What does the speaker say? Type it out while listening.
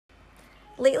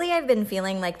Lately, I've been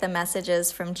feeling like the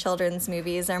messages from children's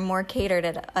movies are more catered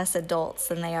at us adults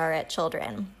than they are at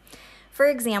children. For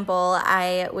example,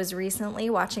 I was recently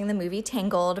watching the movie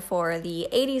Tangled for the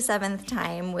 87th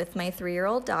time with my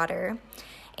 3-year-old daughter.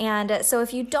 And so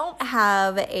if you don't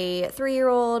have a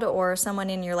 3-year-old or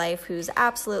someone in your life who's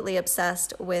absolutely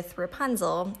obsessed with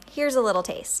Rapunzel, here's a little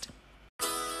taste.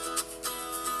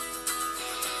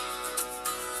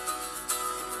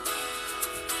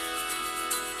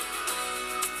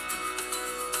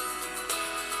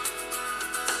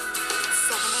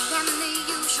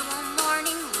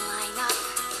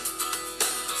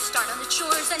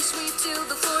 Chores and sweep till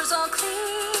the floor's all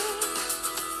clean.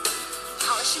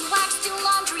 Polish and wax, do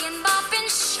laundry and mop and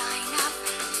shine up.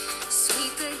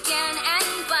 Sweep again,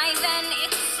 and by then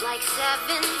it's like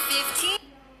 7:15.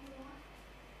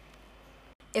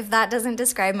 If that doesn't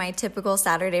describe my typical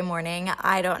Saturday morning,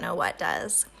 I don't know what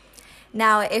does.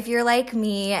 Now, if you're like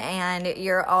me and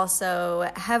you're also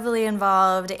heavily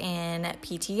involved in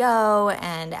PTO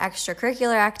and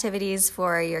extracurricular activities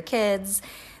for your kids,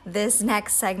 this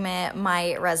next segment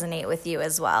might resonate with you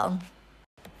as well.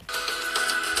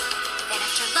 Then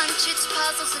after lunch, it's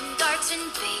puzzles and darts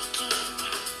and baking.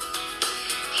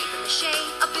 Paper mache,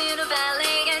 a bit of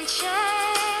ballet and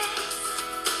chess.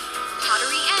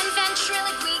 Pottery and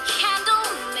ventriloquy, candle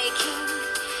making.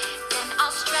 Then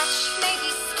I'll stretch, maybe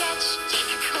sketch, take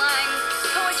a climb,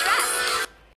 go a dress.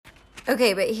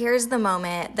 Okay, but here's the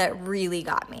moment that really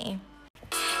got me.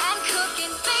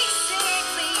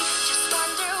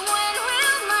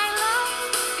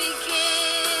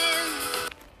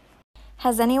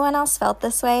 Has anyone else felt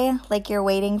this way, like you're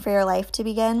waiting for your life to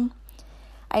begin?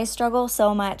 I struggle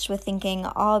so much with thinking,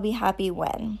 I'll be happy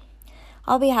when.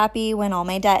 I'll be happy when all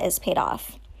my debt is paid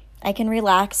off. I can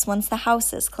relax once the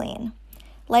house is clean.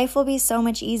 Life will be so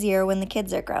much easier when the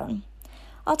kids are grown.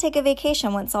 I'll take a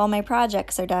vacation once all my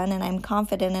projects are done and I'm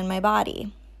confident in my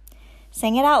body.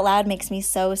 Saying it out loud makes me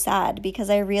so sad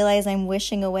because I realize I'm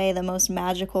wishing away the most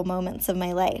magical moments of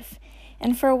my life.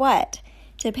 And for what?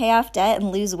 To pay off debt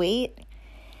and lose weight?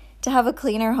 To have a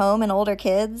cleaner home and older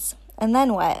kids? And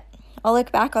then what? I'll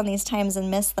look back on these times and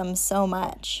miss them so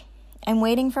much. I'm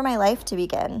waiting for my life to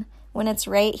begin, when it's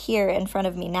right here in front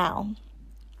of me now.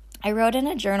 I wrote in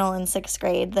a journal in 6th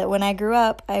grade that when I grew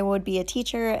up, I would be a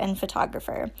teacher and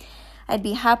photographer. I'd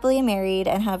be happily married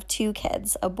and have 2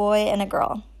 kids, a boy and a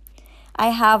girl. I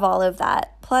have all of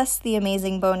that, plus the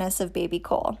amazing bonus of baby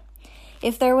Cole.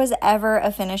 If there was ever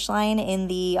a finish line in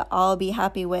the I'll be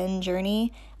happy when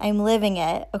journey, I'm living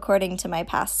it according to my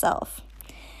past self.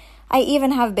 I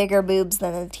even have bigger boobs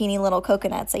than the teeny little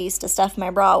coconuts I used to stuff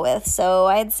my bra with, so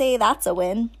I'd say that's a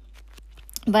win.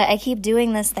 But I keep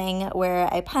doing this thing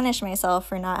where I punish myself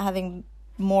for not having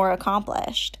more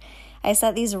accomplished. I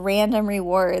set these random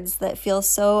rewards that feel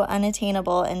so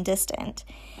unattainable and distant.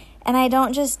 And I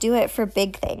don't just do it for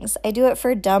big things. I do it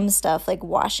for dumb stuff like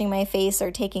washing my face or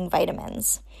taking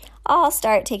vitamins. I'll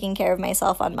start taking care of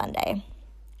myself on Monday.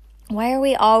 Why are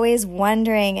we always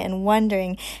wondering and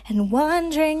wondering and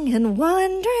wondering and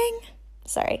wondering?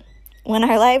 When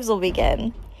our lives will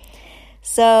begin.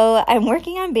 So I'm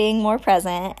working on being more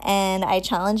present, and I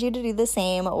challenge you to do the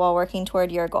same while working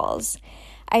toward your goals.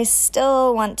 I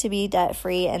still want to be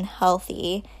debt-free and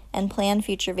healthy and plan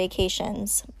future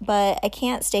vacations, but I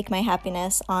can't stake my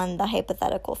happiness on the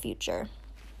hypothetical future.